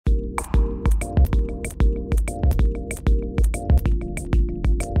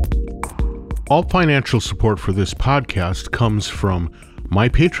All financial support for this podcast comes from my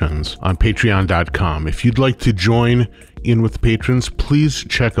patrons on patreon.com. If you'd like to join in with the patrons, please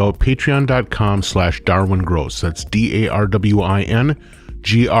check out patreon.com/DarwinGrosse. That's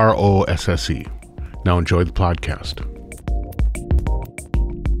DarwinGrosse. Now enjoy the podcast.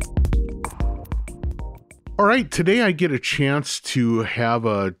 All right, today I get a chance to have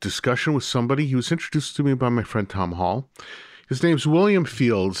a discussion with somebody. He was introduced to me by my friend Tom Hall. His name's William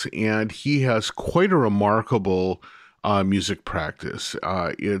Fields, and he has quite a remarkable music practice.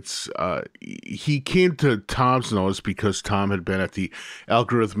 He came to Tom's notice because Tom had been at the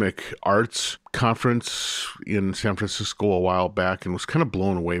Algorithmic Arts Conference in San Francisco a while back and was kind of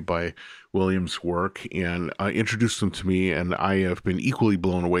blown away by William's work and introduced him to me, and I have been equally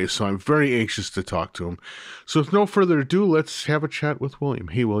blown away, so I'm very anxious to talk to him. So with no further ado, let's have a chat with William.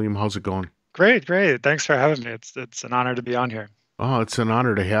 Hey, William, how's it going? Great. Thanks for having me. It's an honor to be on here. Oh, it's an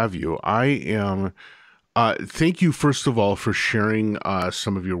honor to have you. Thank you, first of all, for sharing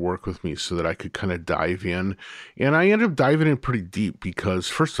some of your work with me so that I could kind of dive in. And I ended up diving in pretty deep because,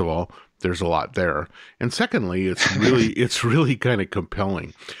 first of all, there's a lot there. And secondly, it's really kind of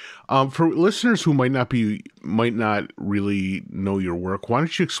compelling. For listeners who might not really know your work, why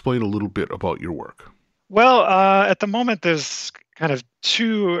don't you explain a little bit about your work? Well, at the moment, there's kind of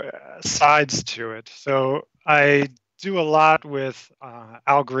two sides to it. So I do a lot with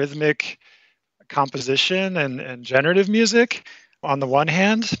algorithmic composition and generative music on the one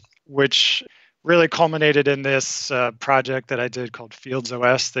hand, which really culminated in this project that I did called Fields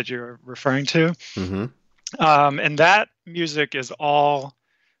OS that you're referring to. Mm-hmm. And that music is all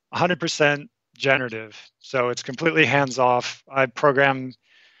 100% generative. So it's completely hands-off. I program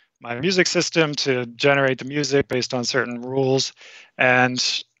my music system to generate the music based on certain rules,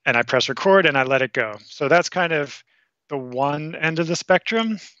 and I press record and I let it go. So that's kind of the one end of the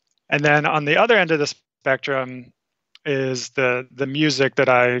spectrum. And then on the other end of the spectrum is the music that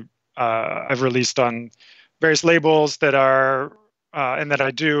I've released on various labels that are and that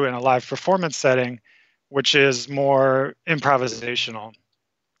I do in a live performance setting, which is more improvisational.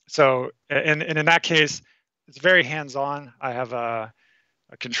 So and in that case, it's very hands-on. I have a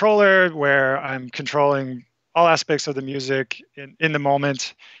controller where I'm controlling all aspects of the music in the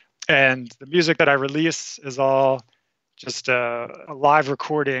moment. And the music that I release is all just a live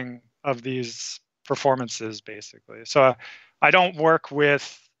recording of these performances, basically. So I don't work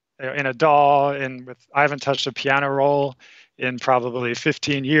with in a DAW, I haven't touched a piano roll in probably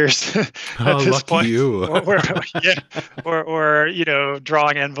 15 years at this point. You. or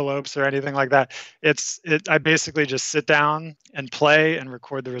drawing envelopes or anything like that. I basically just sit down and play and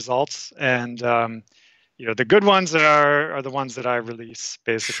record the results, and the good ones are the ones that I release,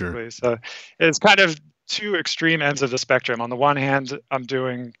 basically. Sure. So it's kind of two extreme ends of the spectrum. On the one hand, I'm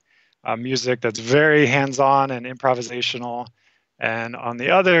doing music that's very hands-on and improvisational. And on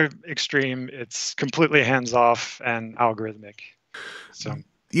the other extreme, it's completely hands-off and algorithmic. So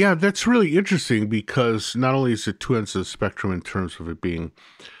yeah, that's really interesting because not only is it two ends of the spectrum in terms of it being,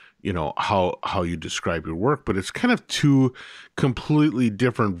 how you describe your work, but it's kind of two completely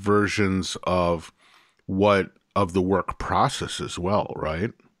different versions of the work process as well,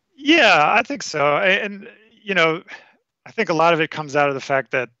 right? Yeah, I think so. And I think a lot of it comes out of the fact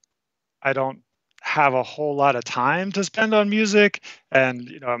that I don't have a whole lot of time to spend on music, and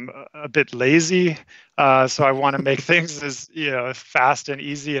I'm a bit lazy, so I want to make things as fast and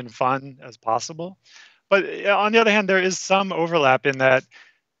easy and fun as possible. But on the other hand, there is some overlap in that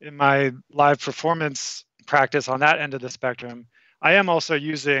in my live performance practice on that end of the spectrum, I am also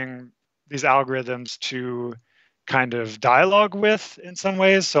using these algorithms to kind of dialogue with in some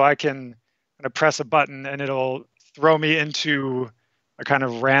ways. So I can kind of press a button and it'll throw me into a kind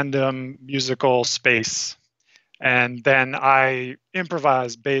of random musical space. And then I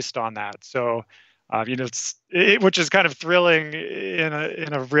improvise based on that. So, which is kind of thrilling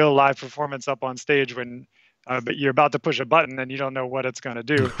in a real live performance up on stage when but you're about to push a button and you don't know what it's going to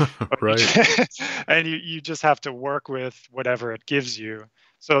do. Right. And you just have to work with whatever it gives you.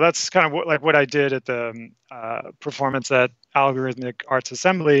 So that's kind of what I did at the performance at Algorithmic Arts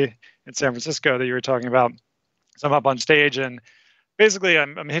Assembly in San Francisco that you were talking about. So I'm up on stage and basically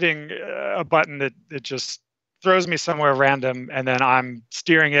I'm hitting a button that just throws me somewhere random, and then I'm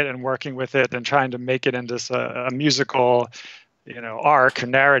steering it and working with it and trying to make it into a musical, arc or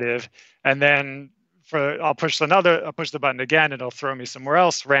narrative. And then I'll push the button again, and it'll throw me somewhere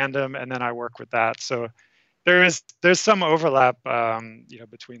else random, and then I work with that. So there's some overlap,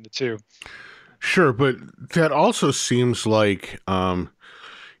 between the two. Sure, but that also seems like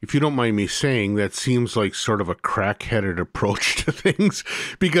if you don't mind me saying, that seems like sort of a crack-headed approach to things,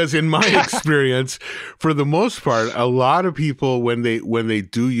 because in my experience, for the most part, a lot of people, when they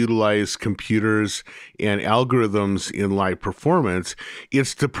do utilize computers and algorithms in live performance,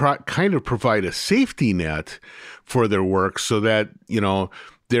 it's to kind of provide a safety net for their work, so that, you know,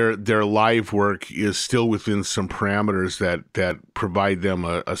 their live work is still within some parameters that provide them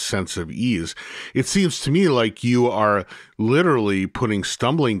a sense of ease. It seems to me like you are literally putting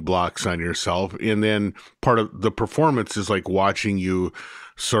stumbling blocks on yourself, and then part of the performance is like watching you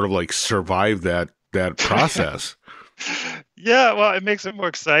sort of like survive that process. Yeah, well, it makes it more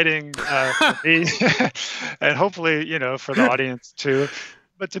exciting for me, and hopefully, you know, for the audience too.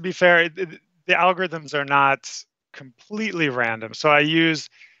 But to be fair, the algorithms are not completely random. So I use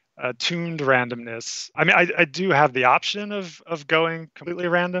tuned randomness. I mean, I do have the option of going completely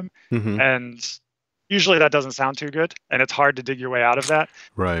random, Hmm. and usually that doesn't sound too good, and it's hard to dig your way out of that.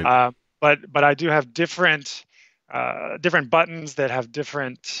 Right. But I do have different buttons that have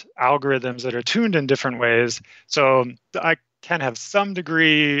different algorithms that are tuned in different ways. So I can have some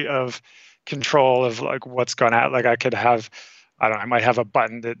degree of control of like what's going on. Like I could have, I don't know, I might have a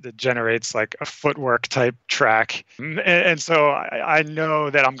button that generates like a footwork type track. And so I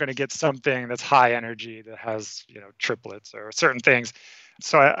know that I'm going to get something that's high energy that has, you know, triplets or certain things.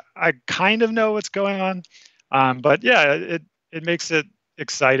 So I kind of know what's going on. But yeah, it makes it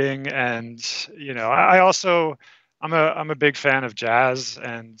exciting. And, you know, I also, I'm a big fan of jazz.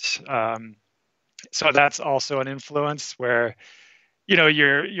 And so that's also an influence where, you know,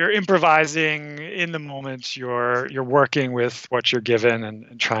 you're improvising in the moment, you're working with what you're given,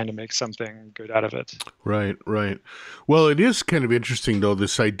 and trying to make something good out of it. Right, right. Well, it is kind of interesting though,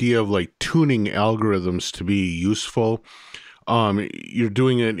 this idea of like tuning algorithms to be useful. You're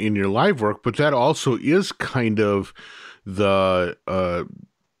doing it in your live work, but that also is the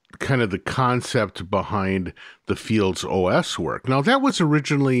kind of the concept behind the Fields OS work. Now, that was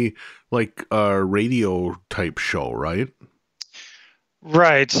originally like a radio type show, right?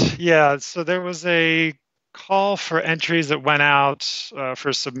 Right. Yeah. So there was a call for entries that went out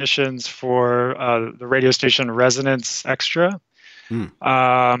for submissions for the radio station Resonance Extra.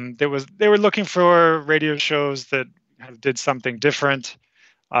 Mm. They were looking for radio shows that kind of did something different.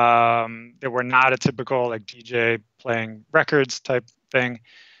 They were not a typical like DJ playing records type thing.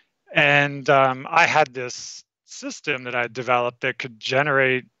 And I had this system that I developed that could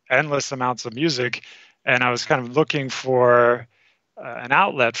generate endless amounts of music, and I was kind of looking for an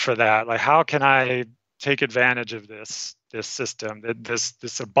outlet for that. Like, how can I take advantage of this system,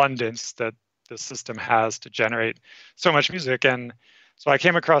 this abundance that the system has to generate so much music? And so I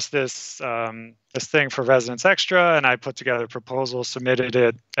came across this thing for Resonance Extra, and I put together a proposal, submitted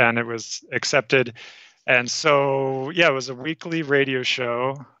it, and it was accepted. And so, yeah, it was a weekly radio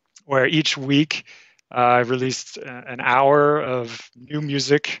show where each week I released an hour of new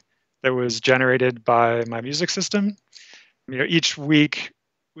music that was generated by my music system. You know, each week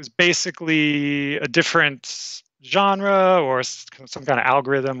was basically a different genre or some kind of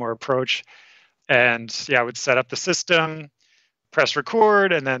algorithm or approach. And yeah, I would set up the system, press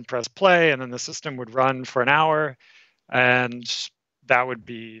record, and then press play, and then the system would run for an hour, and that would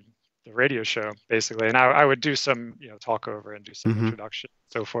be the radio show basically. And I would do some, you know, talk over and do some Hmm. introduction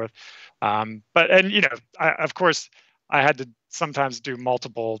and so forth. But and you know, of course I had to sometimes do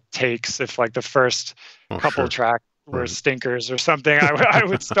multiple takes if like the first Oh, couple sure. tracks were Right. something. I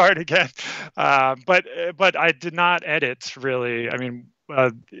would start again. But I did not edit really. I mean,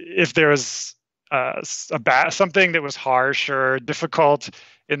 if there was something that was harsh or difficult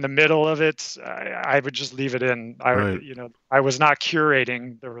in the middle of it, I would just leave it in. Right. You know, I was not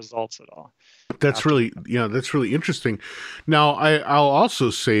curating the results at all That's after the really, yeah, that's really interesting. Now, I'll also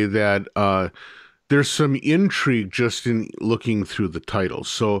say that there's some intrigue just in looking through the titles.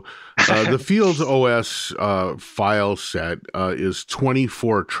 So the Fields OS file set is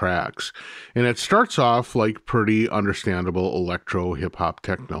 24 tracks, and it starts off like pretty understandable electro, hip hop,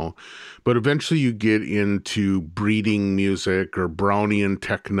 techno, but eventually you get into breeding music or Brownian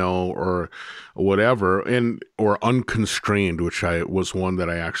techno or whatever, and or unconstrained, which I was one that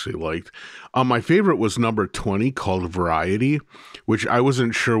I actually liked. My favorite was number 20 called Variety, which I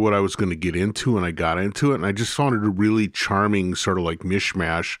wasn't sure what I was going to get into, and I got into it, and I just found it a really charming sort of like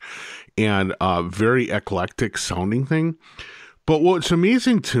mishmash and very eclectic sounding thing. But what's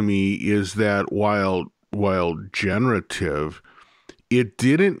amazing to me is that while generative, it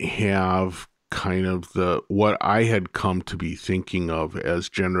didn't have kind of the what I had come to be thinking of as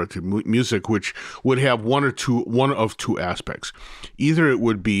generative music, which would have one of two aspects. Either it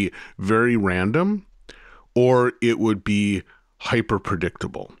would be very random, or it would be hyper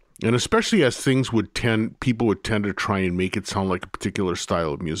predictable. And especially as people would tend to try and make it sound like a particular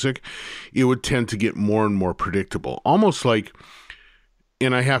style of music, it would tend to get more and more predictable. Almost like,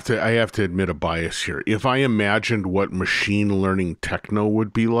 and I have to admit a bias here. If I imagined what machine learning techno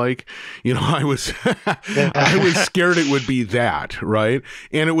would be like, I was I was Yeah. scared it would be that, right?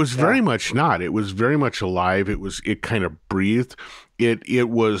 And it was Yeah. very much not. It was very much alive. It kind of breathed. It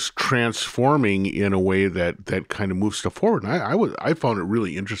was transforming in a way that kind of moves stuff forward. And I found it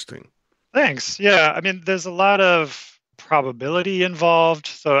really interesting. Thanks. Yeah. I mean, there's a lot of probability involved.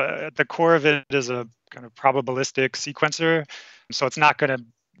 So at the core of it is a kind of probabilistic sequencer. So it's not going to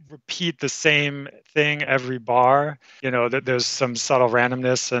repeat the same thing every bar. That there's some subtle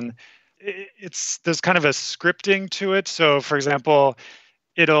randomness, and it's there's kind of a scripting to it. So for example,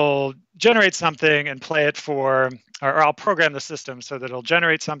 it'll generate something and play it or I'll program the system so that it'll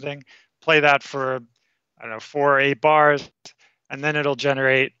generate something, play that for, I don't know, 4 or 8 bars, and then it'll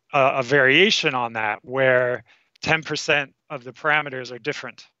generate a variation on that where 10% of the parameters are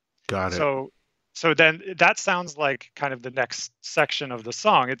different. Got it. So so then that sounds like kind of the next section of the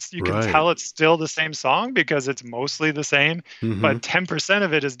song. You can Right. tell it's still the same song because it's mostly the same, Mm-hmm. but 10%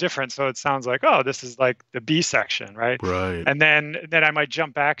 of it is different. So it sounds like, oh, this is like the B section, right? Right. And then I might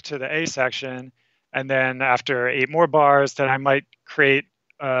jump back to the A section, and then after 8 more bars, then I might create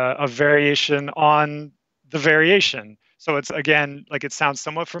a variation on the variation. So it's again like it sounds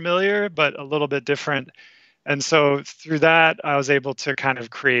somewhat familiar, but a little bit different. And so through that, I was able to kind of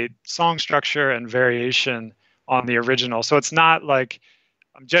create song structure and variation on the original. So it's not like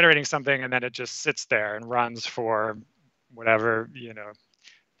I'm generating something and then it just sits there and runs for whatever,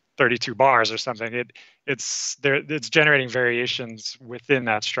 32 bars or something. It's generating variations within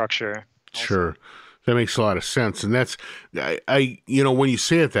that structure also. Sure. That makes a lot of sense. And that's when you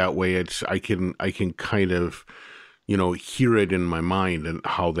say it that way, I can kind of, hear it in my mind and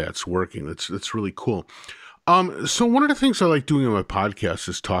how that's working. That's really cool. So one of the things I like doing on my podcast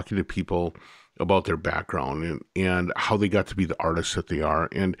is talking to people about their background and how they got to be the artists that they are.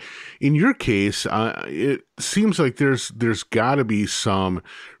 And in your case, it seems like there's got to be some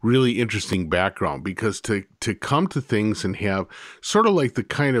really interesting background, because to come to things and have sort of like the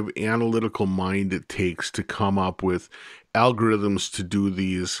kind of analytical mind it takes to come up with algorithms to do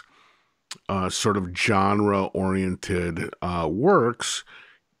these sort of genre oriented works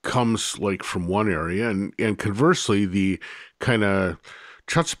comes like from one area, and conversely the kind of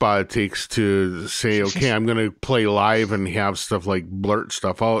chutzpah it takes to say, okay, I'm going to play live and have stuff like blurt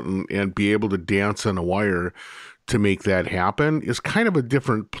stuff out and be able to dance on a wire to make that happen is kind of a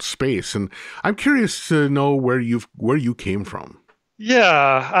different space. And I'm curious to know where you came from.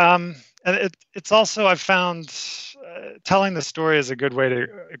 Yeah, and it's also I've found telling the story is a good way to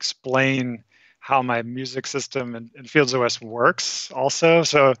explain how my music system and Fields OS works. Also,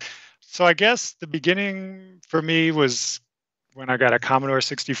 so I guess the beginning for me was when I got a Commodore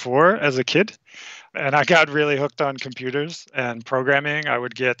 64 as a kid, and I got really hooked on computers and programming. I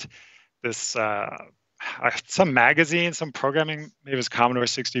would get this some magazine, some programming, maybe it was Commodore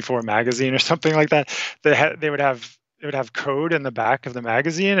 64 magazine or something like that. They would have code in the back of the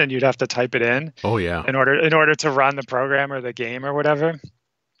magazine, and you'd have to type it in Oh yeah. in order to run the program or the game or whatever.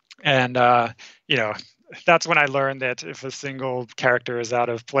 And you know, that's when I learned that if a single character is out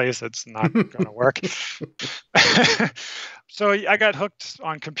of place, it's not going to work. So I got hooked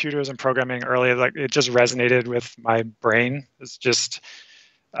on computers and programming early. Like it just resonated with my brain. It's just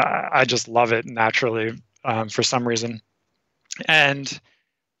I just love it naturally for some reason. And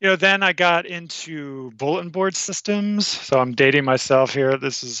then I got into bulletin board systems. So I'm dating myself here.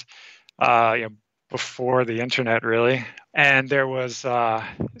 This is before the internet, really. And there was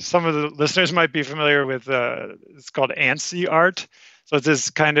some of the listeners might be familiar with it's called ANSI art. So it's this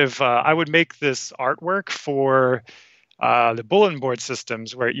kind of I would make this artwork for the bulletin board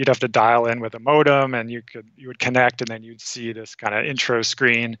systems where you'd have to dial in with a modem, and you would connect, and then you'd see this kind of intro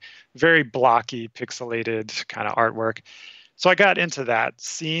screen, very blocky, pixelated kind of artwork. So I got into that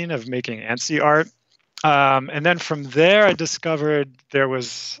scene of making ANSI art. And then from there, I discovered there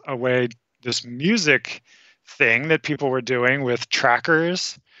was a way, this music thing that people were doing with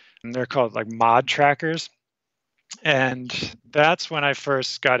trackers, and they're called like mod trackers. And that's when I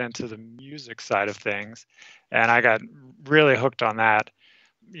first got into the music side of things. And I got really hooked on that.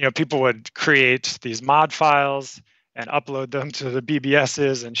 People would create these mod files and upload them to the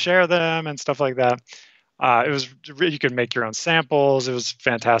BBSs and share them and stuff like that. It was you could make your own samples. It was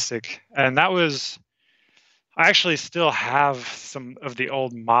fantastic. And I actually still have some of the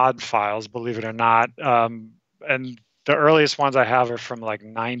old mod files, believe it or not. And the earliest ones I have are from like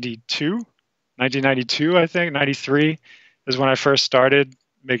 1992, I think, 93. is when I first started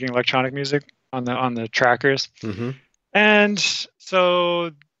making electronic music on the trackers. Mm-hmm. And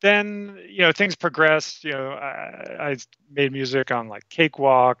so then, things progressed. I made music on like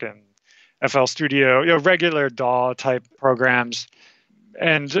Cakewalk and FL Studio, regular DAW type programs.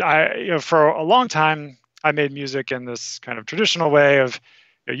 And for a long time, I made music in this kind of traditional way of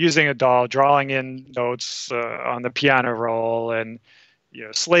using a DAW, drawing in notes on the piano roll, and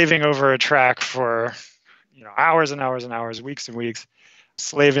slaving over a track for hours and hours and hours, weeks and weeks,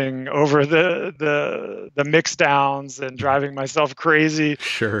 slaving over the mix downs and driving myself crazy,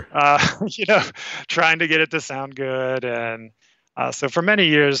 Sure. you know, trying to get it to sound good. And so for many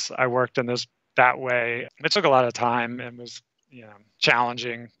years, I worked in this that way. It took a lot of time and was,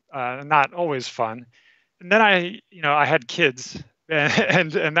 challenging, not always fun. And then I had kids,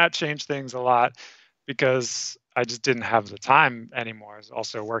 and that changed things a lot because I just didn't have the time anymore. I was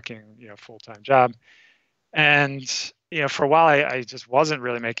also working, full-time job. And for a while, I just wasn't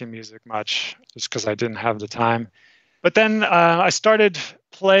really making music much, just because I didn't have the time. But then I started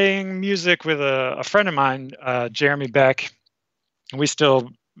playing music with a friend of mine, Jeremy Beck. We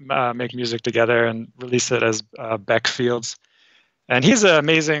still make music together and release it as Beck Fields. And he's an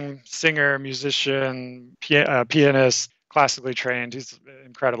amazing singer, musician, pianist, classically trained. He's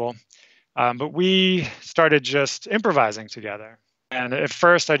incredible. But we started just improvising together. And at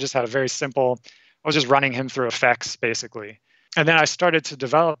first, I just had a very simple, I was just running him through effects, basically. And then I started to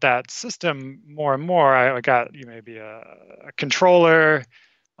develop that system more and more. I got maybe a controller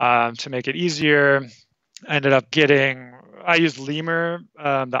to make it easier. I ended up I use Lemur,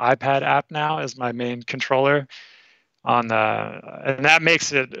 the iPad app now, as my main controller and that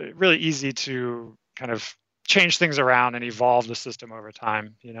makes it really easy to kind of change things around and evolve the system over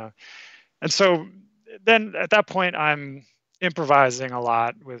time, And so then at that point, I'm improvising a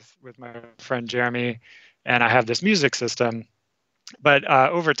lot with my friend Jeremy, and I have this music system. But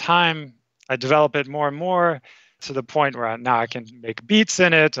over time, I develop it more and more to the point where now I can make beats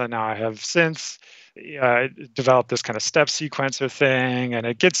in it, and now I have synths. I develop this kind of step sequencer thing, and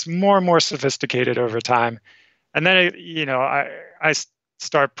it gets more and more sophisticated over time. And then, I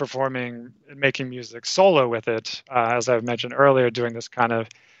start performing and making music solo with it, as I mentioned earlier, doing this kind of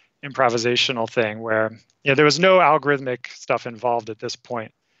improvisational thing where there was no algorithmic stuff involved at this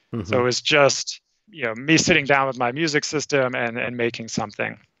point. Mm-hmm. So it was just me sitting down with my music system and making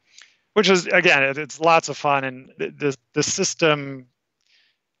something, which is, again, it's lots of fun. And the system,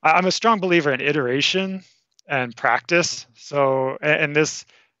 I'm a strong believer in iteration and practice. So and this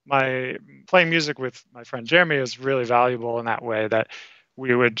my playing music with my friend Jeremy is really valuable in that way, that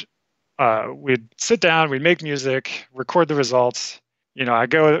we'd sit down, we'd make music, record the results. I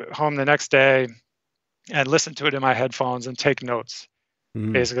go home the next day and listen to it in my headphones and take notes.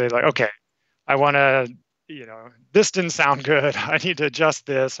 Basically, like, okay, I want to, this didn't sound good. I need to adjust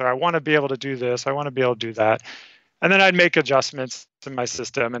this, or I want to be able to do this. I want to be able to do that. And then I'd make adjustments to my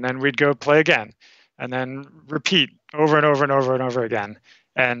system, and then we'd go play again, and then repeat over and over and over and over again.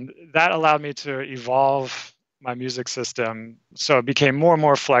 And that allowed me to evolve my music system, so it became more and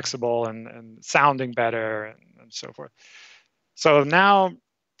more flexible and sounding better and so forth. So now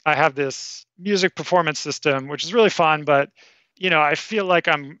I have this music performance system, which is really fun, but I feel like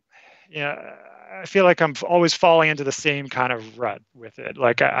I'm always falling into the same kind of rut with it.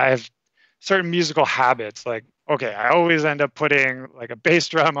 Like I have certain musical habits. Like, okay, I always end up putting like a bass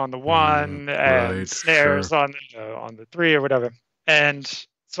drum on the one and right, snares sure. on the three or whatever. And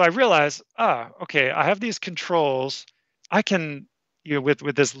so I realized, okay, I have these controls. I can,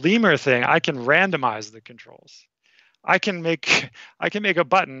 with this lemur thing, I can randomize the controls. I can make a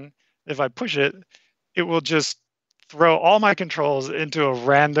button. If I push it, it will just throw all my controls into a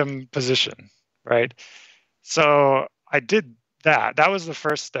random position, right? So I did that. That was the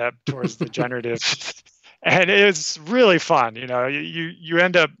first step towards the generative. And it's really fun. You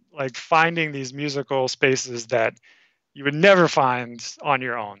end up like finding these musical spaces that you would never find on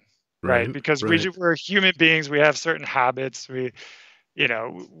your own, right? Because we're human beings. We have certain habits. We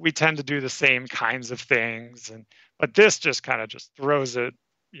tend to do the same kinds of things, but this just kind of just throws it,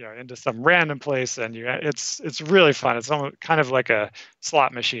 into some random place, and it's really fun. It's almost kind of like a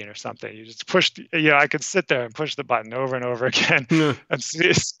slot machine or something. You just push, I could sit there and push the button over and over again and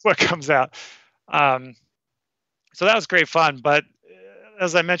see what comes out. So that was great fun. But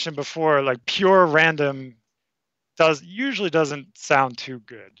as I mentioned before, like pure random usually doesn't sound too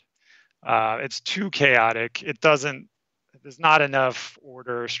good. It's too chaotic. There's not enough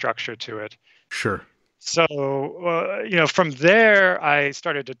order or structure to it. Sure. So, from there, I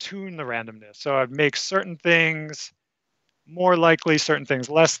started to tune the randomness. So I'd make certain things more likely, certain things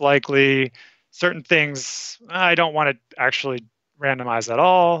less likely. certain things I don't want to actually randomize at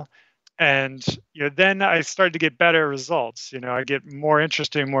all. And then I started to get better results. I get more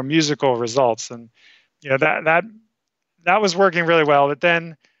interesting, more musical results, and that was working really well. But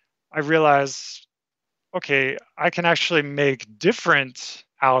then I realized, okay, I can actually make different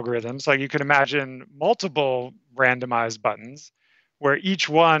algorithms. Like you can imagine multiple randomized buttons where each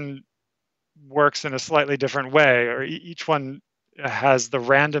one works in a slightly different way, or each one has the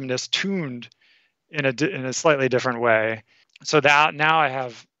randomness tuned in a slightly different way. So that now I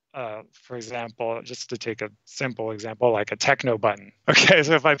have, for example, just to take a simple example, like a techno button. Okay,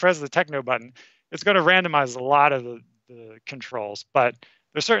 so if I press the techno button, it's going to randomize a lot of the controls, but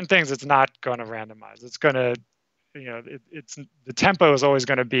there's certain things it's not going to randomize. It's going to, it's the tempo is always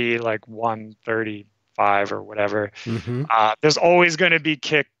going to be like 135 or whatever. Mm-hmm. There's always going to be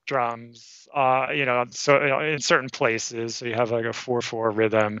kick drums, so in certain places. So you have like a 4/4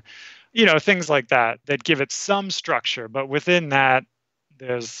 rhythm, things like that that give it some structure. But within that,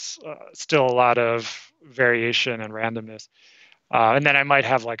 there's still a lot of variation and randomness. And then I might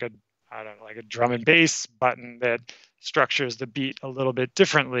have like I don't know, like a drum and bass button that structures the beat a little bit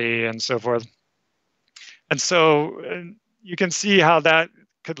differently and so forth. And so you can see how that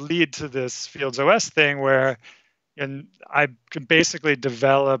could lead to this Fields OS thing where I can basically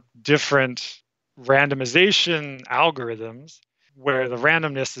develop different randomization algorithms where the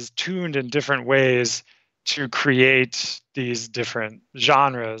randomness is tuned in different ways to create these different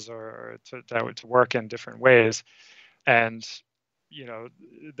genres or to work in different ways. And,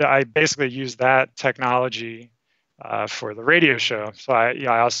 I basically use that technology for the radio show. So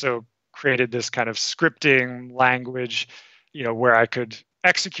I also created this kind of scripting language, where I could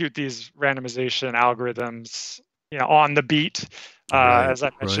execute these randomization algorithms, on the beat, Right, as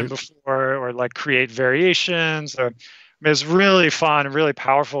I mentioned right. before, or like create variations. Or, I mean, it's really fun and really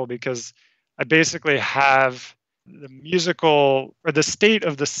powerful because I basically have the musical or the state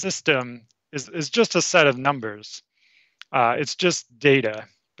of the system is just a set of numbers. It's just data,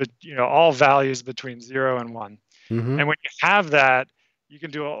 but all values between 0 and 1. Mm-hmm. And when you have that, you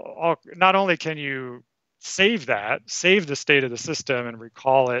can do all. Not only can you save the state of the system and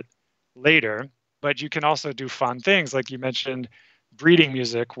recall it later, but you can also do fun things like you mentioned, breeding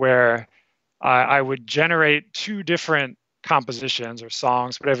music, where I would generate two different compositions or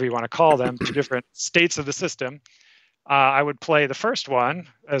songs, whatever you want to call them, two different states of the system. I would play the first one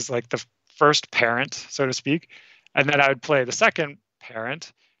as like the first parent, so to speak, and then I would play the second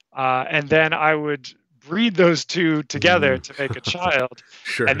parent, and then I would breed those two together Mm. to make a child, and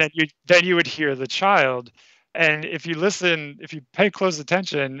Sure. then you would hear the child. And if you listen, if you pay close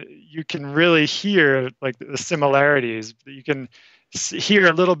attention, you can really hear like the similarities. You can hear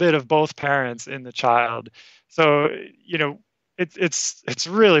a little bit of both parents in the child. So it's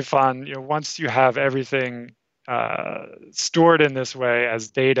really fun. Once you have everything stored in this way as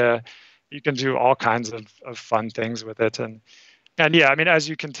data, you can do all kinds of fun things with it. And yeah, I mean, as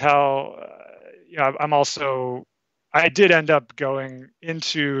you can tell, I did end up going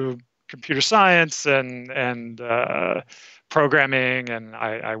into computer science and programming, and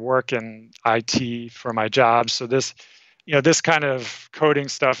I work in IT for my job. So this kind of coding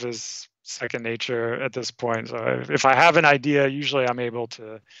stuff is second nature at this point. So if I have an idea, usually I'm able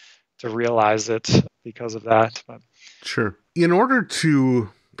to realize it because of that. But Sure. In order to,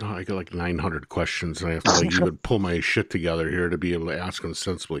 I got like 900 questions, and I have to like even pull my shit together here to be able to ask them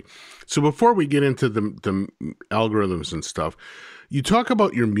sensibly. So before we get into the algorithms and stuff, you talk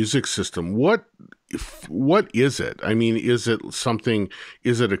about your music system. What is it? I mean, is it something?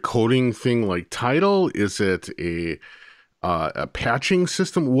 Is it a coding thing like Tidal? Is it a patching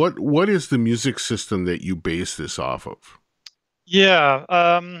system? What is the music system that you base this off of?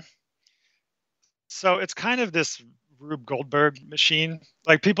 yeah, so it's kind of this Rube Goldberg machine.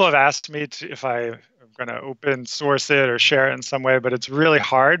 Like people have asked me if I am going to open source it or share it in some way, but it's really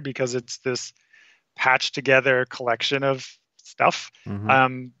hard because it's this patched together collection of stuff.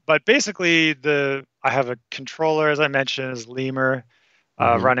 Mm-hmm. But basically, I have a controller, as I mentioned, is Lemur,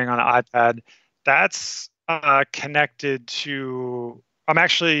 Mm-hmm. running on an iPad. That's connected to. I'm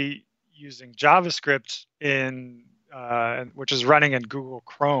actually using JavaScript which is running in Google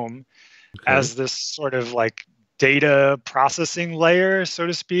Chrome Okay. as this sort of like data processing layer, so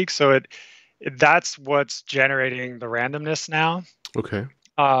to speak. So that's what's generating the randomness now. Okay.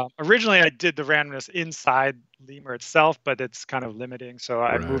 Originally, I did the randomness inside Lemur itself, but it's kind of limiting, so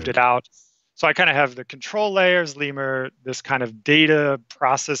I moved Right. it out. So I kind of have the control layers, Lemur, this kind of data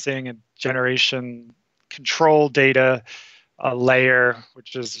processing and generation control data layer,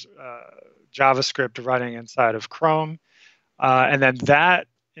 which is JavaScript running inside of Chrome. And then that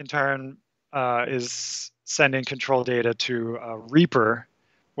in turn is sending control data to Reaper,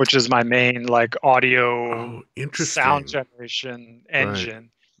 which is my main like audio Oh, sound interesting. generation Right.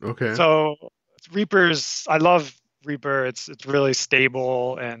 engine. Okay. So Reaper's, I love Reaper. It's really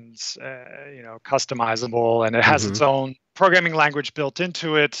stable and customizable, and it has its Mm-hmm. own programming language built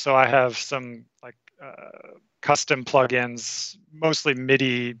into it. So I have some like custom plugins, mostly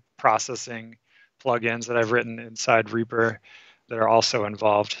MIDI processing plugins that I've written inside Reaper that are also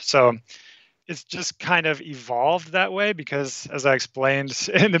involved. So it's just kind of evolved that way because, as I explained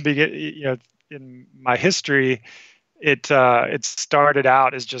in the beginning, in my history, it started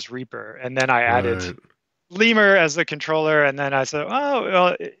out as just Reaper, and then I added Right. Lemur as the controller, and then I said, oh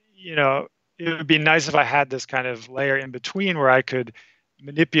well, it would be nice if I had this kind of layer in between where I could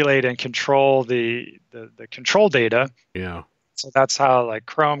manipulate and control the control data. Yeah. So that's how like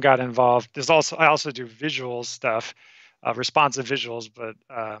Chrome got involved. I also do visual stuff, responsive visuals, but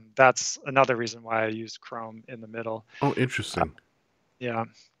that's another reason why I use Chrome in the middle. Oh, Uh, interesting. yeah.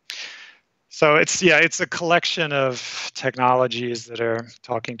 So it's a collection of technologies that are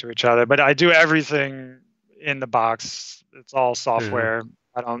talking to each other. But I do everything in the box. It's all Yeah. software.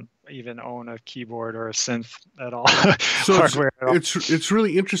 I don't even own a keyboard or a synth at all, So it's hardware at all. it's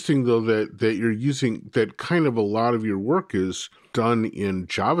really interesting though that you're using that kind of a lot of your work is done in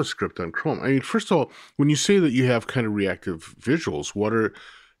JavaScript on Chrome. I mean, first of all, when you say that you have kind of reactive visuals, what are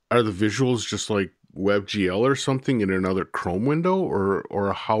the visuals just like WebGL or something in another Chrome window,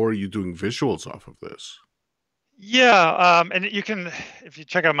 or how are you doing visuals off of this? Yeah, and you can, if you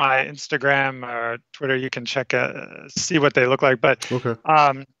check out my Instagram or Twitter, you can see what they look like. But Okay.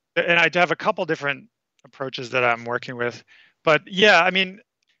 um, and I do have a couple different approaches that I'm working with. But yeah, I mean,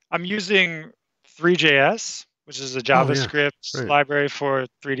 I'm using 3JS, which is a Oh yeah. JavaScript Right. library for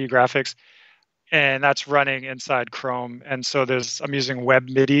 3D graphics, and that's running inside Chrome. And so I'm using Web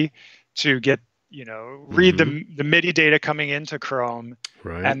MIDI to get, read Mm-hmm. the MIDI data coming into Chrome,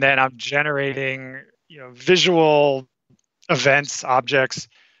 Right. and then I'm generating, visual events, objects,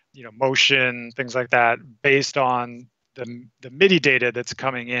 motion, things like that, based on the MIDI data that's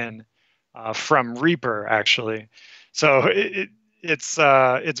coming in from Reaper, actually. So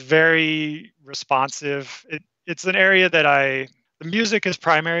it's very responsive. It's an area that the music is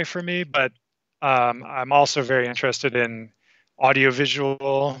primary for me, but I'm also very interested in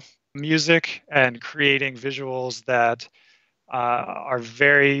audiovisual music and creating visuals that are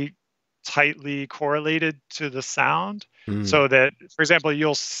very tightly correlated to the sound, Mm. so that, for example,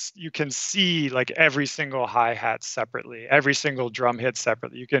 you can see like every single hi-hat separately, every single drum hit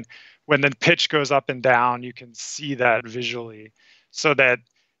separately. You can, when the pitch goes up and down, you can see that visually, so that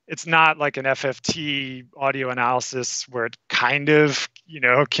it's not like an FFT audio analysis where it kind of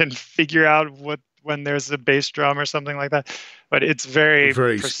can figure out when there's a bass drum or something like that, but it's very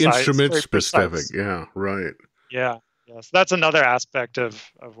Very precise, instrument very specific. precise. Yeah. Right. Yeah. Yes, that's another aspect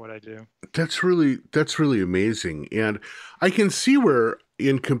of what I do. That's really amazing, and I can see where,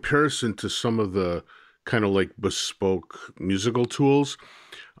 in comparison to some of the kind of like bespoke musical tools,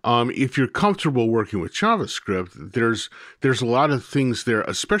 if you're comfortable working with JavaScript, there's a lot of things there,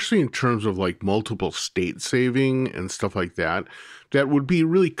 especially in terms of like multiple state saving and stuff like that, that would be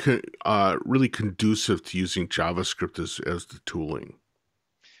really conducive to using JavaScript as the tooling.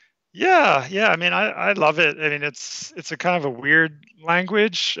 Yeah, yeah. I mean, I love it. I mean, it's a kind of a weird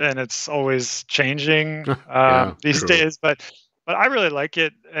language, and it's always changing Yeah, these true. days. But I really like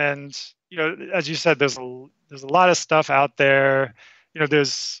it, and as you said, there's a lot of stuff out there.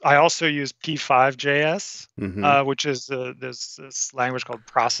 I also use P5JS, Hmm. which is there's this language called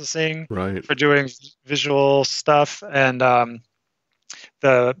processing Right. for doing visual stuff, and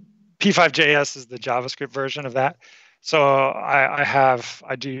the P5JS is the JavaScript version of that. So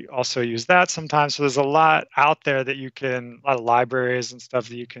I do also use that sometimes. So there's a lot out there a lot of libraries and stuff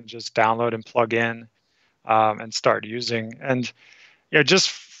that you can just download and plug in and start using. And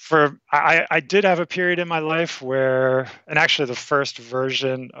just I did have a period in my life where, and actually the first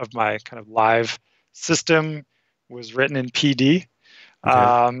version of my kind of live system was written in PD.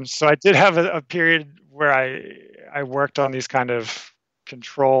 Okay. So I did have a period where I worked on these kind of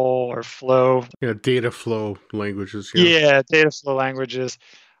control or flow, Yeah, data flow languages. Yeah. yeah, data flow languages.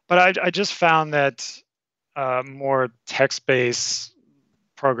 But I just found that more text-based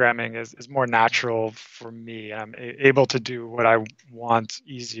programming is more natural for me. I'm able to do what I want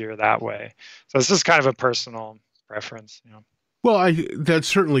easier that way. So this is kind of a personal preference. Well, that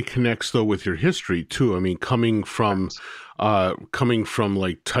certainly connects though with your history too. I mean, coming from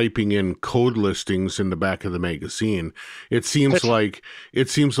like typing in code listings in the back of the magazine, it seems like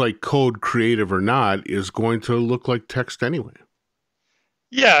code, creative or not, is going to look like text anyway.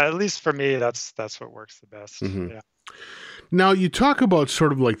 Yeah, at least for me, that's what works the best. Hmm. Yeah. Now, you talk about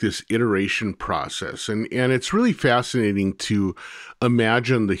sort of like this iteration process, and it's really fascinating to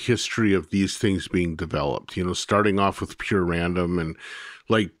imagine the history of these things being developed, starting off with pure random and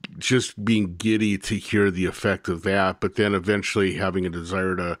like just being giddy to hear the effect of that, but then eventually having a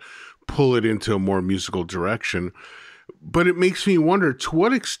desire to pull it into a more musical direction. But it makes me wonder, to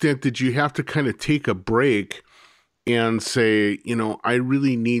what extent did you have to kind of take a break and say, I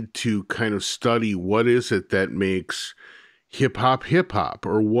really need to kind of study what is it that makes hip hop,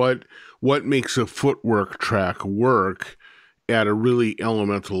 or what makes a footwork track work at a really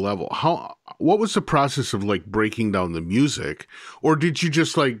elemental level? What was the process of like breaking down the music, or did you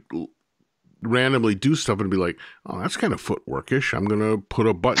just like randomly do stuff and be like, oh, that's kind of footworkish, I'm gonna put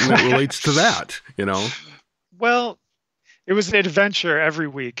a button that relates to that? Well, it was an adventure every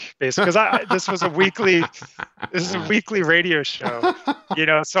week, basically, because I this is a weekly radio show,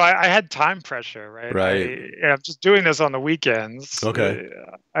 so I had time pressure, right? Right. I'm just doing this on the weekends, Okay.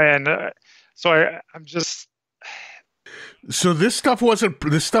 and so I'm just So this stuff wasn't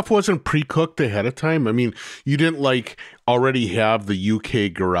pre-cooked ahead of time. I mean, you didn't like already have the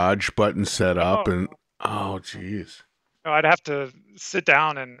UK garage button set up, no, and oh geez. no, I'd have to sit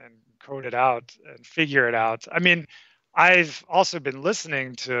down and code it out and figure it out. I mean, I've also been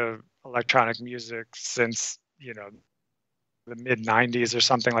listening to electronic music since, the mid 90s or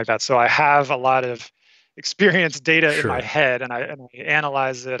something like that. So I have a lot of experience data in my Sure. head, and I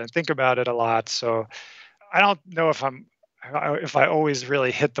analyze it and think about it a lot. So I don't know if I always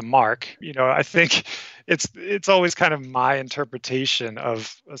really hit the mark. I think it's always kind of my interpretation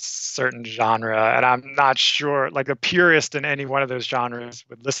of a certain genre, and I'm not sure. Like a purist in any one of those genres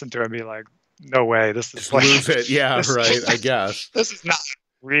would listen to it and be like, "No way, this is Just like lose it. Yeah, this. right. I guess. This is not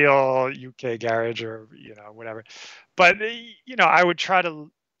real UK garage or whatever." But I would try to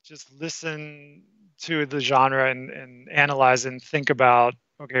just listen to the genre and analyze and think about,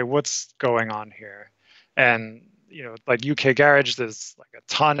 okay, what's going on here. And like UK garage, there's like a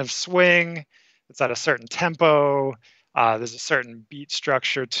ton of swing. It's at a certain tempo. There's a certain beat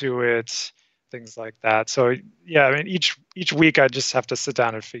structure to it, things like that. So yeah, I mean, each week I just have to sit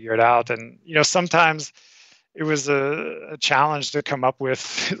down and figure it out. And sometimes it was a challenge to come up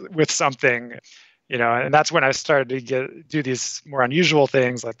with with something. And that's when I started to do these more unusual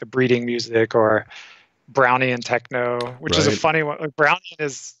things like the breeding music or Brownian techno, which is a Right. funny one. Like Brownian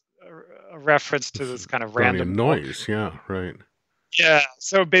is a reference to It's this kind of Brownian random walk. noise. Yeah, right. Yeah.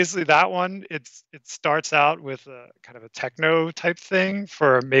 So basically, that one it starts out with a kind of a techno type thing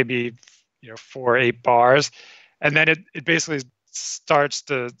for maybe 4 or 8 bars, and then it basically starts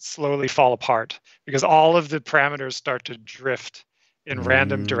to slowly fall apart because all of the parameters start to drift in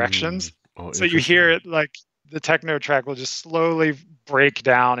random Mm. directions. Oh, So you hear interesting. it like the techno track will just slowly break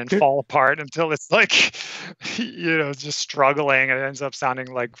down and fall apart until it's like just struggling, and it ends up sounding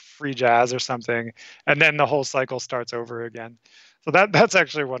like free jazz or something, and then the whole cycle starts over again. So that's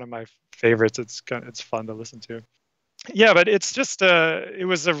actually one of my favorites. It's fun to listen to. Yeah, but it's just it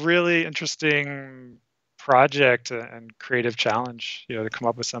was a really interesting project and creative challenge, to come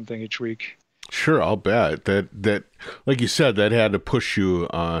up with something each week. Sure, I'll bet that like you said, that had to push you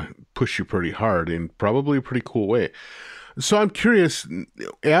pretty hard in probably a pretty cool way. So I'm curious,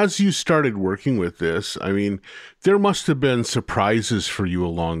 as you started working with this, I mean, there must have been surprises for you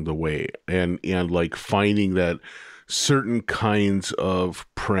along the way, and like finding that certain kinds of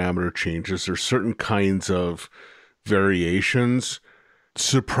parameter changes or certain kinds of variations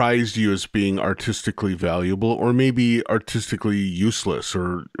surprised you as being artistically valuable, or maybe artistically useless,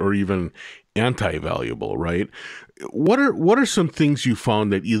 or even anti-valuable, right? What are some things you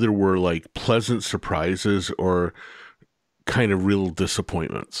found that either were like pleasant surprises or kind of real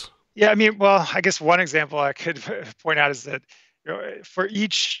disappointments? Yeah, I mean, well, I guess one example I could point out is that for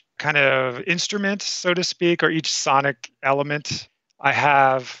each kind of instrument, so to speak, or each sonic element, I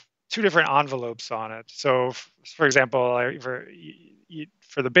have two different envelopes on it. So, for example,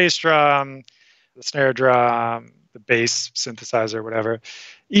 for the bass drum, the snare drum, the bass synthesizer, whatever,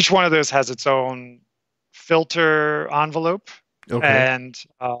 each one of those has its own filter envelope Okay.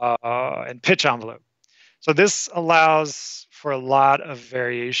 and pitch envelope. So this allows for a lot of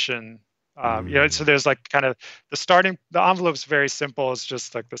variation. So Mm, there's like kind of the envelope's very simple. It's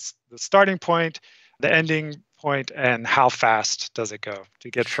just like the starting point, the ending point, and how fast does it go to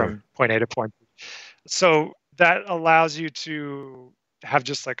get sure. from point A to point B. So that allows you to have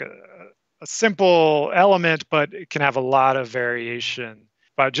just like a simple element, but it can have a lot of variation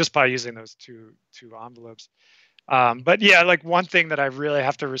by using those two envelopes. But yeah, like one thing that I really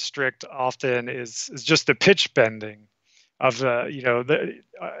have to restrict often is just the pitch bending. of the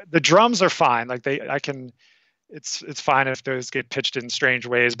the drums are fine. Like I can it's fine if those get pitched in strange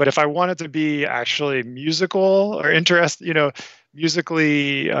ways. But if I want it to be actually musical or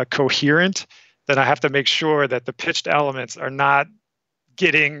musically coherent, then I have to make sure that the pitched elements are not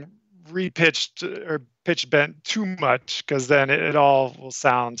getting repitched or pitch bent too much, because then it all will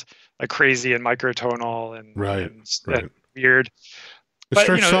sound like crazy and microtonal Right, and right. weird. It But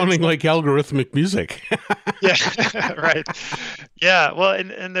starts it's sounding like algorithmic music. yeah, right. Yeah, well,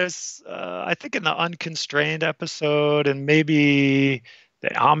 and there's I think in the unconstrained episode and the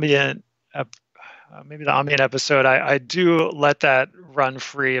ambient ep- maybe the ambient episode, I do let that run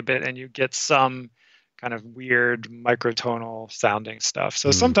free a bit, and you get some kind of weird microtonal sounding stuff. So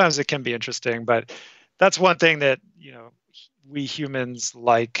Hmm. sometimes it can be interesting, but that's one thing that, we humans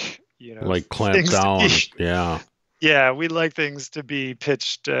like, Like clamp things to be. down. Yeah. Yeah, we like things to be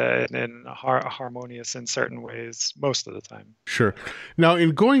pitched and harmonious in certain ways most of the time. Sure. Now,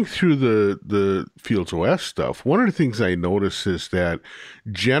 in going through the Fields OS stuff, one of the things I notice is that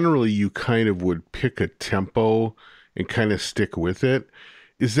generally you kind of would pick a tempo and kind of stick with it.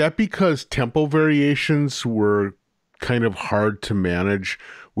 Is that because tempo variations were kind of hard to manage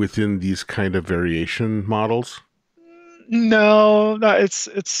within these kind of variation models? No, no, it's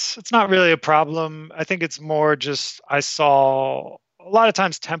not really a problem. I think it's more just I saw a lot of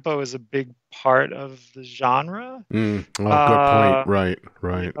times tempo is a big part of the genre. Mm. Oh, good point. Uh, Right,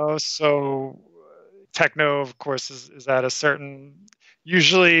 right. so techno, of course, is at a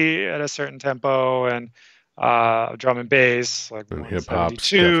usually at a certain tempo, and drum and bass like And hip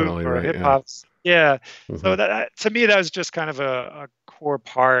hop's 172 definitely or right. hip Yeah. hops. Yeah. Hmm. So to me, that was just kind of a core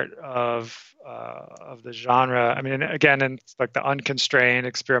part of the genre. I mean, again, in like the unconstrained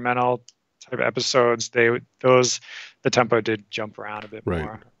experimental type episodes, the tempo did jump around a bit Right.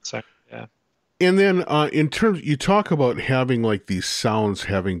 more. So yeah. And then in terms, you talk about having like these sounds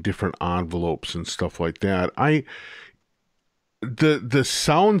having different envelopes and stuff like that. The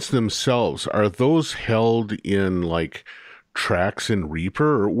sounds themselves, are those held in like tracks in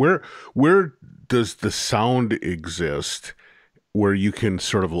Reaper, or where does the sound exist where you can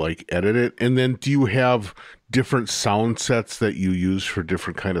sort of like edit it? And then do you have different sound sets that you use for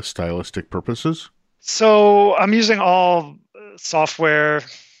different kind of stylistic purposes? So I'm using all software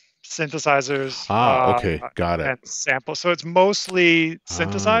synthesizers Ah, okay, got it. and samples. So it's mostly Ah,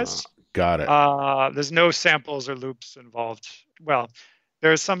 synthesized. got it. There's no samples or loops involved. Well,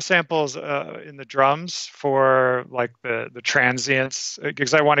 there's some samples in the drums for like the transients,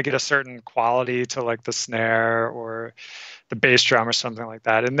 because I want to get a certain quality to like the snare or the bass drum or something like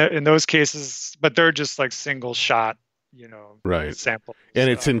that. In those cases, but they're just like single shot, Right. samples. And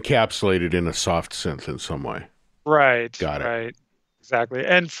it's encapsulated in a soft synth in some way. Right, Got it. right, exactly.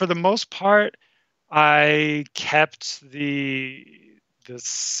 And for the most part, I kept the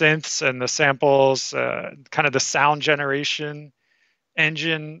synths and the samples, kind of the sound generation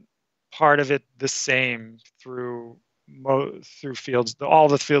engine part of it the same through all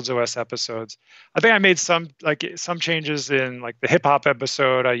the Fields OS episodes. I think I made some changes in like the hip hop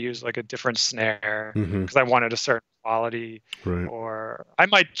episode. I used like a different snare Hmm. because I wanted a certain quality, Right. or I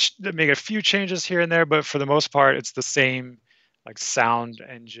might make a few changes here and there, but for the most part, it's the same like sound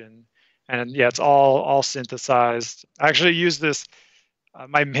engine. And yeah, it's all synthesized. I actually use this.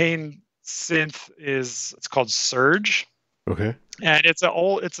 My main synth it's called Surge, Okay. and it's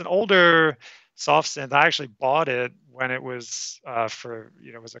an older soft synth. I actually bought it when it was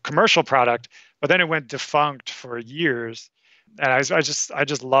it was a commercial product, but then it went defunct for years, and I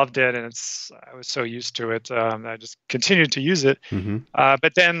just loved it, and I was so used to it. I just continued to use it. Hmm.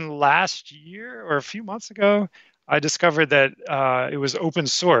 But then last year or a few months ago, I discovered that it was open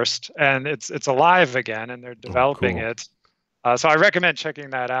sourced and it's alive again, and they're Oh, developing cool. it. So I recommend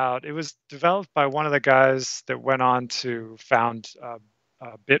checking that out. It was developed by one of the guys that went on to found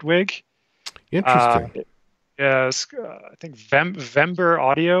Bitwig. Uh, Interesting. yes, I think Vember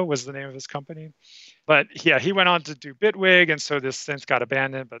Audio was the name of his company. But yeah, he went on to do Bitwig, and so this synth got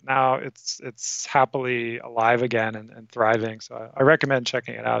abandoned. But now it's happily alive again and thriving. So I recommend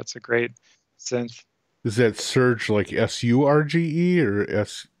checking it out. It's a great synth. Is that Surge like Surge or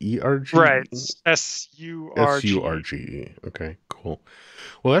Right, Serge? Surge. Surge. Okay, cool.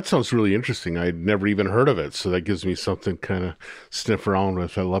 Well, that sounds really interesting. I'd never even heard of it, so that gives me something kind of sniff around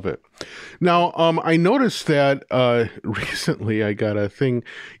with. I love it. Now, I noticed that recently I got a thing.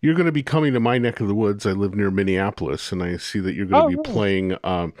 You're going to be coming to my neck of the woods. I live near Minneapolis, and I see that you're going to Oh, be really? playing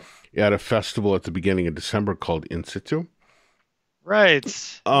at a festival at the beginning of December called In Situ. Right.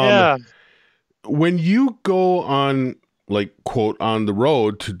 Um, Yeah. when you go on, like, quote, on the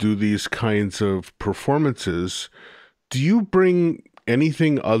road to do these kinds of performances, Do you bring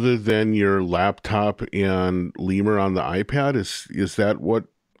anything other than your laptop and lemur on the iPad? Is that what?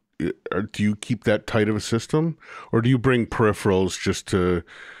 Or do you keep that tight of a system, or do you bring peripherals just to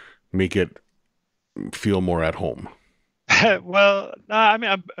make it feel more at home? Well, no, I mean,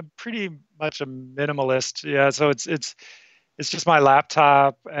 I'm pretty much a minimalist. Yeah, so it's just my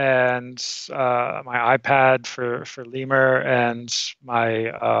laptop and my iPad for Lemur and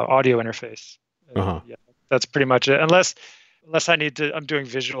my audio interface. Uh huh. Yeah, that's pretty much it. Unless I'm doing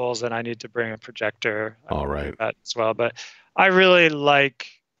visuals and I need to bring a projector, I All might bring right. that as well. But I really like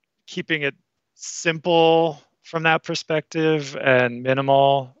keeping it simple from that perspective and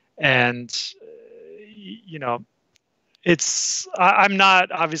minimal. And you know, I'm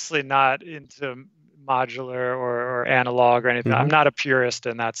not obviously not into modular or analog or anything. I'm Mm-hmm. not a purist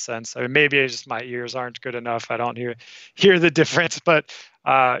in that sense. I mean, maybe it's just my ears aren't good enough. I don't hear the difference, but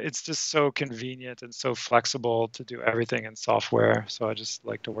it's just so convenient and so flexible to do everything in software. So I just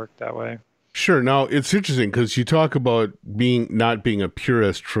like to work that way. Sure. Now it's interesting because you talk about being not being a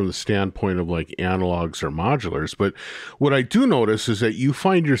purist from the standpoint of like analogs or modulars, but what I do notice is that you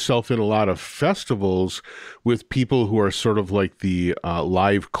find yourself in a lot of festivals with people who are sort of like the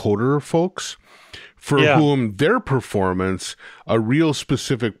live coder folks, for Yeah. whom their performance, a real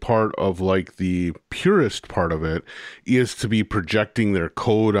specific part of like the purist part of it, is to be projecting their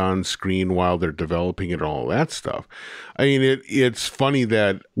code on screen while they're developing it and all that stuff. I mean, it's funny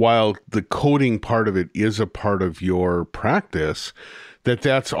that while the coding part of it is a part of your practice,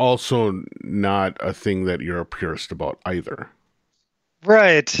 that's also not a thing that you're a purist about either.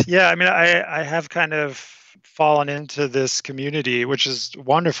 Right. Yeah. I mean, I have kind of fallen into this community, which is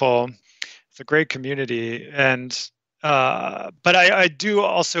wonderful. It's a great community, and but I do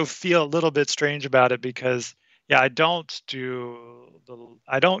also feel a little bit strange about it because yeah, I don't do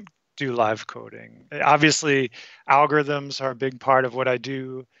live coding. Obviously, algorithms are a big part of what I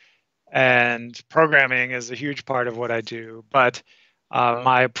do, and programming is a huge part of what I do. But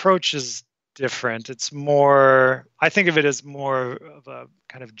my approach is different. It's more, I think of it as more of a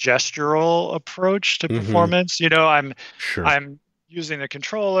kind of gestural approach to Mm-hmm. performance. You know, Sure. I'm using the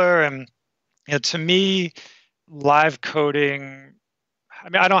controller, and to me, live coding, I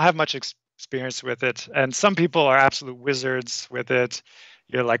mean, I don't have much experience with it, and some people are absolute wizards with it.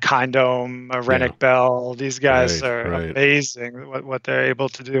 You're like Kindom, Yeah. Rennick Bell. These guys Right. are Right. amazing what they're able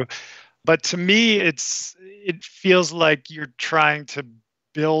to do. But to me, it feels like you're trying to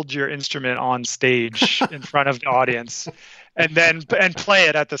build your instrument on stage in front of the audience, and play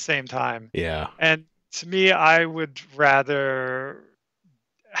it at the same time. Yeah. And to me, I would rather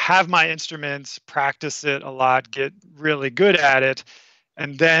have my instruments, practice it a lot, get really good at it,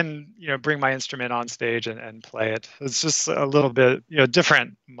 and then bring my instrument on stage and play it. It's just a little bit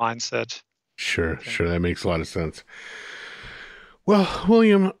different mindset, I Sure. think. Sure. That makes a lot of sense. Well,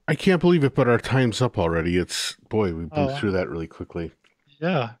 William, I can't believe it, but our time's up already. It's, boy, we blew Oh, through that really quickly.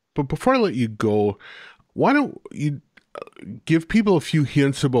 yeah. But before I let you go, why don't you give people a few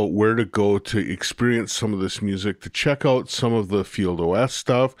hints about where to go to experience some of this music, to check out some of the Field OS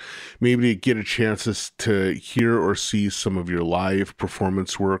stuff, maybe to get a chance to hear or see some of your live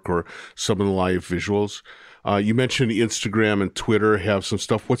performance work or some of the live visuals? You mentioned Instagram and Twitter have some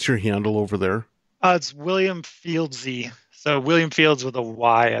stuff. What's your handle over there? It's William Fieldsy. So William Fields with a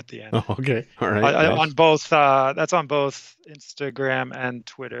Y at the end. Oh, okay. All right. On Nice. both, that's on both Instagram and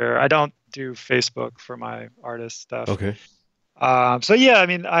Twitter. I don't do Facebook for my artist stuff. Okay. So yeah, I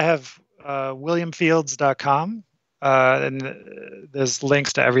mean, I have williamfields.com, and there's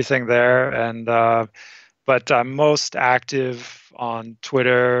links to everything there. And but I'm most active on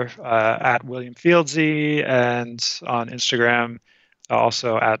Twitter at William Fieldsy, and on Instagram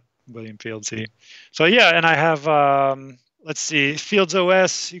also at William Fieldsy. So yeah, and I have let's see, Fields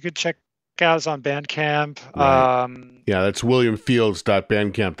OS. You could check out is on Bandcamp. Right. Yeah, that's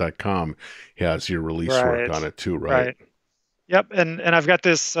williamfields.bandcamp.com has your release work Right, on it too, right? right. Yep, and I've got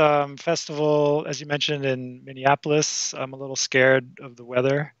this festival, as you mentioned, in Minneapolis. I'm a little scared of the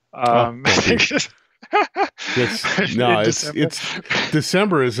weather. Oh, I don't be. think It's no, in December it's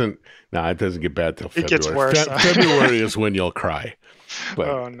December isn't. No, it doesn't get bad till it gets February. worse. February is when you'll cry. But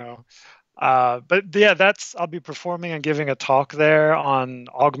Oh no. But yeah, that's I'll be performing and giving a talk there on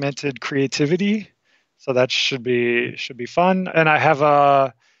augmented creativity. So that should be fun. And I have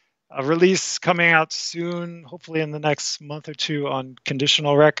a release coming out soon, hopefully in the next month or two, on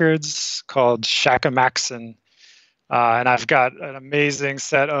conditional records called Shaka Maxon. And I've got an amazing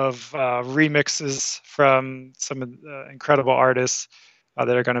set of remixes from some incredible artists that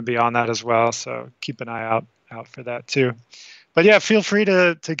are going to be on that as well. So keep an eye out for that too. But yeah, feel free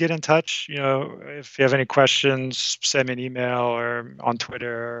to get in touch. If you have any questions, send me an email or on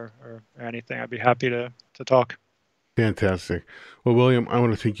Twitter or anything. I'd be happy to talk. Fantastic. Well, William, I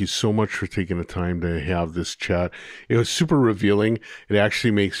want to thank you so much for taking the time to have this chat. It was super revealing. It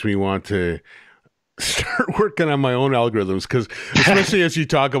actually makes me want to start working on my own algorithms, because especially as you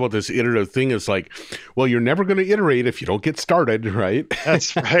talk about this iterative thing, it's like, well, you're never going to iterate if you don't get started, right?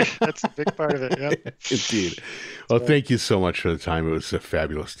 That's right. That's a big part of it. Yeah. Indeed. Well, thank you so much for the time. It was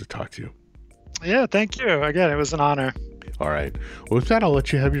fabulous to talk to you. Yeah, thank you. Again, it was an honor. All right. Well, with that, I'll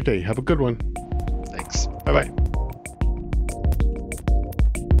let you have your day. Have a good one. Thanks. Bye-bye.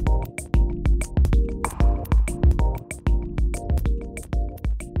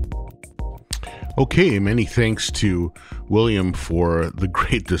 Okay, many thanks to William for the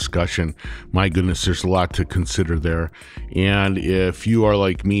great discussion. My goodness, there's a lot to consider there. And if you are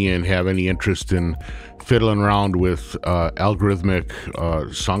like me and have any interest in fiddling around with algorithmic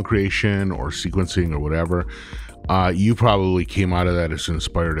song creation or sequencing or whatever, you probably came out of that as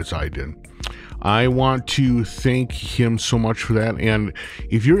inspired as I did. I want to thank him so much for that. And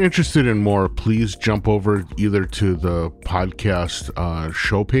if you're interested in more, please jump over either to the podcast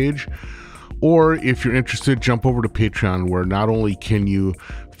show page, or if you're interested, jump over to Patreon, where not only can you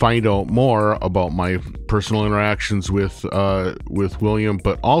find out more about my personal interactions with William,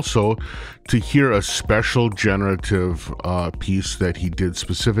 but also to hear a special generative piece that he did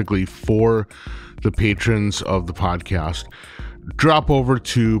specifically for the patrons of the podcast. Drop over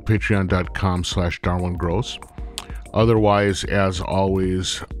to patreon.com/DarwinGross. Otherwise, as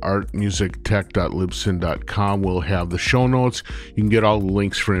always, artmusictech.libsyn.com will have the show notes. You can get all the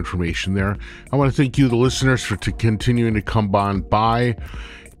links for information there. I want to thank you, the listeners, for continuing to come on by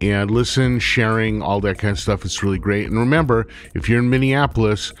and listen, sharing, all that kind of stuff. It's really great. And remember, if you're in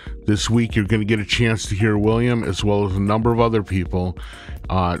Minneapolis this week, you're going to get a chance to hear William, as well as a number of other people,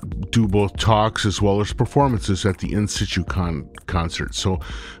 do both talks as well as performances at the In Situ concert. So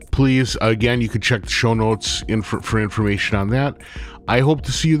please, again, you can check the show notes for information on that. I hope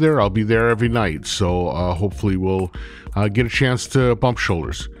to see you there. I'll be there every night. So hopefully we'll get a chance to bump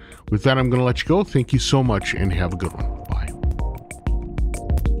shoulders. With that, I'm going to let you go. Thank you so much and have a good one.